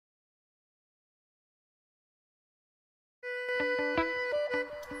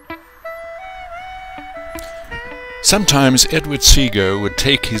Sometimes Edward Seago would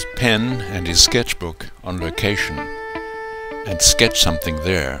take his pen and his sketchbook on location and sketch something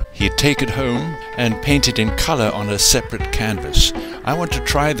there. He'd take it home and paint it in color on a separate canvas. I want to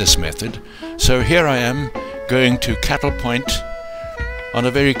try this method, so here I am going to CattlePoint on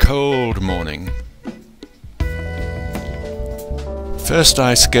a very cold morning. First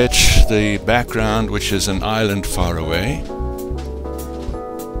I sketch the background, which is an island far away.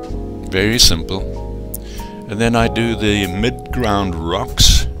 Very simple. And then I do the mid-ground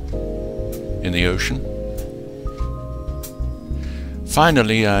rocks in the ocean.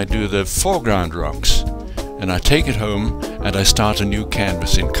 Finally, I do the foreground rocks, and I take it home and I start a new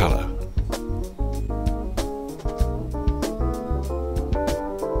canvas in color.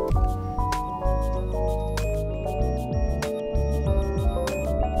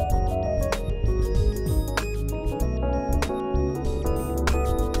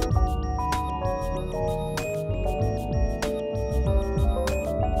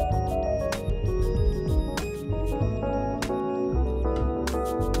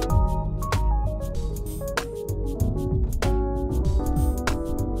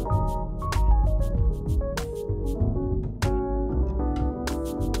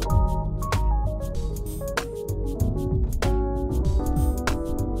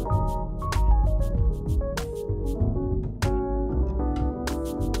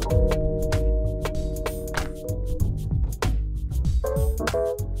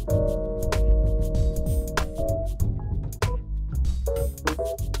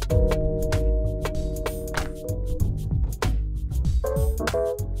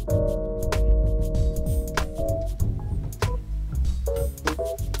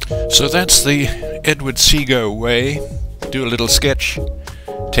 So that's the Edward Seago way. Do a little sketch,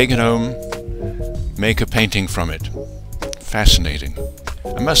 take it home, make a painting from it. Fascinating.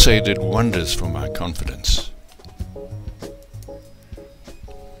 I must say it did wonders for my confidence.